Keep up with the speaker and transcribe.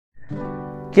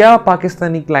क्या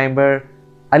पाकिस्तानी क्लाइंबर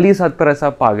अली सदपरा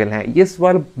साहब पागल हैं? ये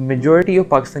सवाल मेजॉरिटी ऑफ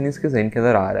पाकिस्तानीज़ के जहन के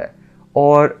अंदर आ रहा है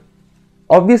और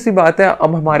ऑब्वियस सी बात है।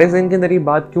 अब हमारे जहन के अंदर ये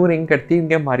बात क्यों नहीं करती,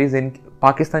 क्योंकि हमारी जहन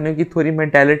पाकिस्तानियों की थोड़ी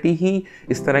मेंटालिटी ही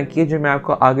इस तरह की है, जो मैं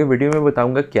आपको आगे वीडियो में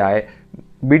बताऊंगा क्या है।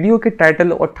 वीडियो के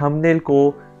टाइटल और थंबनेल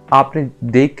को आपने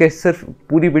देख के सिर्फ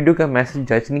पूरी वीडियो का मैसेज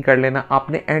जज नहीं कर लेना,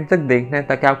 आपने एंड तक देखना है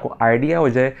ताकि आपको आइडिया हो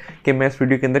जाए कि मैं इस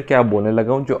वीडियो के अंदर क्या बोलने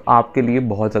लगा हूँ, जो आपके लिए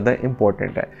बहुत ज़्यादा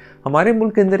इंपॉर्टेंट है। हमारे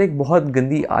मुल्क के अंदर एक बहुत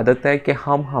गंदी आदत है कि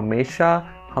हम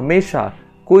हमेशा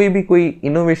कोई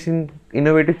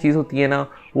इनोवेटिव चीज़ होती है ना,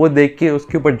 वो देख के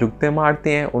उसके ऊपर जुगते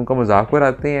मारते हैं, उनका मजाक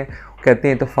बनाते हैं, कहते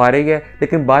हैं तो फारिग है,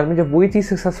 लेकिन बाद में जब वही चीज़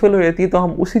सक्सेसफुल हो जाती है तो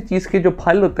हम उसी चीज़ के जो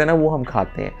फल होते हैं ना वो हम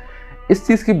खाते हैं। इस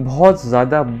चीज़ की बहुत ही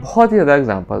ज़्यादा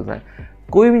एग्जांपल्स हैं।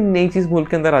 कोई भी नई चीज़ मुल्क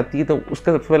के अंदर आती है तो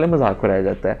उसका सबसे पहले मजाक उड़ाया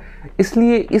जाता है।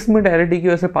 इसलिए इस मेंटालिटी की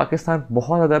वजह से पाकिस्तान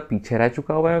बहुत ज़्यादा पीछे रह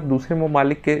चुका हुआ है। दूसरे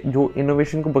ममालिक के जो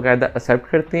इनोवेशन को बाकायदा एक्सेप्ट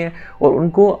करते हैं और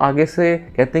उनको आगे से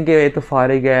कहते हैं कि ये तो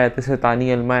फारिग है, तो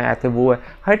शैतानी इल्म है, तो वो है,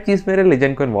 हर चीज़ में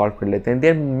रिलीजन को इन्वॉल्व कर लेते हैं।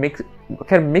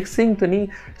 देर मिक्सिंग तो नहीं,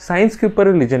 साइंस के ऊपर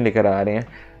रिलीजन लेकर आ रहे हैं।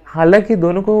 हालांकि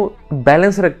दोनों को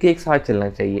बैलेंस रख के एक साथ चलना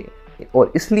चाहिए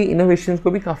और इसलिए इनोवेशंस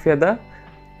को भी काफ़ी ज़्यादा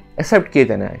एक्सेप्ट किए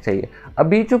जाना चाहिए।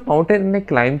 अभी जो माउंटेन ने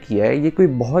क्लाइंब किया है ये कोई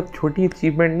बहुत छोटी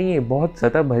अचीवमेंट नहीं है, बहुत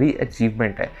ज़्यादा बड़ी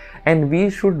अचीवमेंट है and we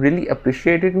should really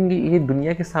appreciate it, क्योंकि ये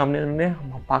दुनिया के सामने उन्होंने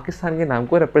पाकिस्तान के नाम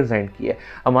को रिप्रेजेंट किया है।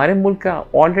 हमारे मुल्क का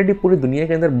ऑलरेडी पूरी दुनिया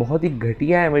के अंदर बहुत ही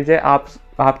घटिया इमेज है।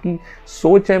 आपकी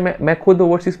सोच है, मैं खुद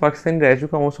ओवरसीज़ पाकिस्तानी रह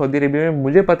चुका हूँ सऊदी अरेबिया में,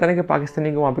 मुझे पता नहीं कि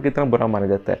पाकिस्तानी को वहाँ पे कितना बुरा माना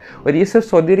जाता है। और ये सिर्फ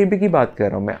सऊदी अरेबिया की बात कर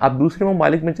रहा हूँ मैं, आप दूसरे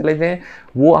ममालिक में चले जाएँ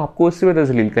वो आपको उससे ज़्यादा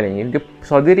जलील करेंगे, क्योंकि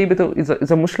सऊदी अरेबिया तो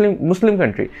इज़ अ मुस्लिम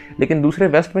कंट्री, लेकिन दूसरे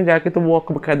वेस्ट में जाके तो वो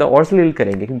आपको बाकायदा और जलील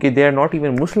करेंगे क्योंकि they are not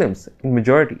even Muslims in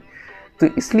majority. तो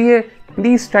इसलिए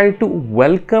please try to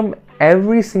welcome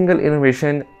every single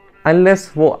innovation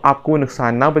unless वो आपको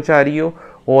नुकसान ना बचा रही हो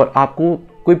और आपको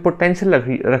कोई पोटेंशियल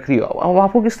रख रही हो। अब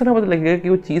आपको किस तरह पता लगेगा कि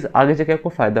वो चीज़ आगे जाके आपको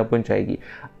फ़ायदा पहुंचाएगी?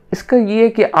 इसका ये है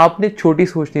कि आपने छोटी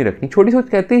सोच नहीं रखनी। छोटी सोच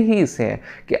कहते ही इसे हैं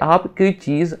कि आप कोई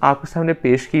चीज़ आपके सामने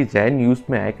पेश की जाए, न्यूज़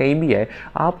में आए, कहीं भी आए,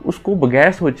 आप उसको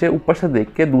बगैर सोचे ऊपर से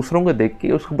देख के, दूसरों को देख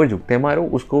के उसके ऊपर झुकते मारो,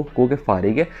 उसको को के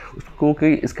फारिग है, उसको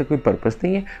कि इसका कोई पर्पस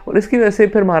नहीं है और इसकी वजह से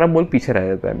फिर हमारा मुल्क पीछे रह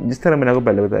जाता है, जिस तरह मैंने आपको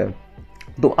पहले बताया।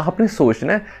 तो आपने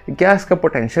सोचना है कि क्या इसका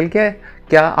पोटेंशियल क्या है,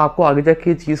 क्या आपको आगे जाके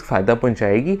ये चीज़ फ़ायदा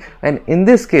पहुंचाएगी। And in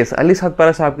this case Ali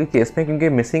सदपरा साहब के केस में, क्योंकि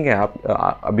मिसिंग है आप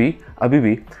अभी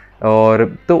भी, और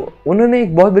तो उन्होंने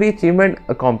एक बहुत बड़ी अचीवमेंट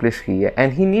अकॉम्प्लिश की है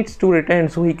and he needs to return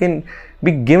so he can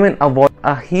be given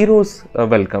a heroes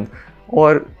welcome.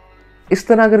 और इस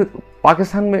तरह अगर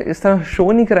पाकिस्तान में इस तरह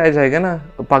शो नहीं कराया जाएगा ना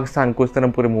पाकिस्तान को, इस तरह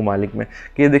पूरे ममालिक में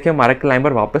कि ये देखिए हमारा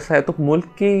क्लाइंबर वापस आया, तो मुल्क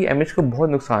की इमेज को बहुत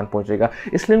नुकसान पहुंचेगा।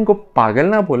 इसलिए इनको पागल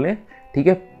ना बोलें, ठीक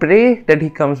है। Pray that he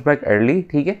comes back early,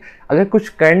 ठीक है। अगर कुछ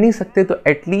कर नहीं सकते तो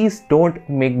at least don't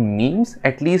make memes,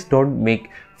 at least don't make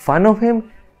fun of him.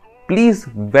 Please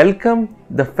welcome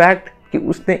the fact कि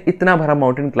उसने इतना बड़ा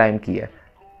माउंटेन क्लाइंब किया,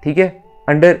 ठीक है,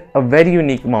 under a very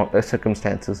unique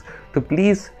circumstances. तो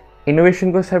प्लीज़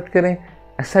इनोवेशन को एक्सेप्ट करें,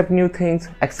 एक्सेप्ट न्यू थिंग्स,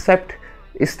 एक्सेप्ट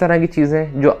इस तरह की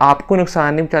चीज़ें जो आपको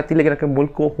नुकसान नहीं पहुंचाती लेकिन अपने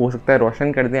मुल्क को हो सकता है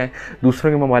रोशन कर दें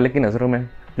दूसरों के ममालिक की नज़रों में,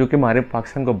 जो कि हमारे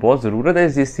पाकिस्तान को बहुत ज़रूरत है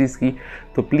इस चीज़ की।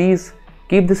 तो please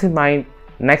keep this in mind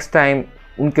next time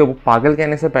उनके पागल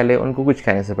कहने से पहले, उनको कुछ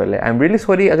कहने से पहले। आई एम रियली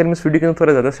सॉरी अगर मैं इस वीडियो के अंदर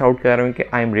थोड़ा ज़्यादा शाउट कर रहा हूँ कि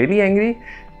आई एम रियली एंग्री।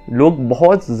 लोग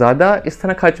बहुत ज़्यादा इस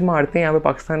तरह खर्च मारते हैं यहाँ पे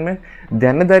पाकिस्तान में,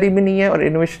 दयानतदारी भी नहीं है और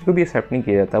इनोवेशन को भी एक्सेप्ट नहीं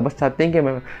किया जाता। बस चाहते हैं कि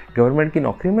हमें गवर्नमेंट की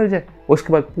नौकरी मिल जाए,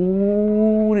 उसके बाद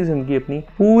पूरी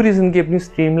ज़िंदगी अपनी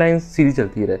स्ट्रीमलाइन सीधी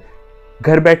चलती रहे।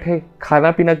 घर बैठे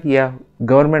खाना पीना किया,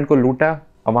 गवर्नमेंट को लूटा,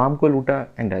 आवाम को लूटा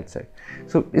एंड दैट्स इट।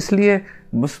 सो इसलिए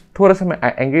बस थोड़ा सा मैं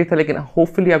एंग्री था, लेकिन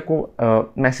होपफुली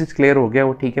आपको मैसेज क्लियर हो गया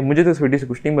वो, ठीक है। मुझे तो इस वीडियो से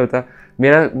कुछ नहीं मिलता,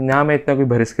 मेरा नाम है इतना कोई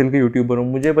भरस्किल के यूट्यूबर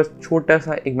हूँ, मुझे बस छोटा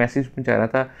सा एक मैसेज पहुँचाना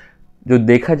था जो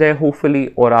देखा जाए होपफुली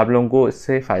और आप लोगों को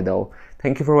इससे फ़ायदा हो।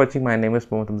 Thank you for watching, my name is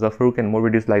Mohammad Farooq and more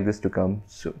videos like this to come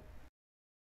soon.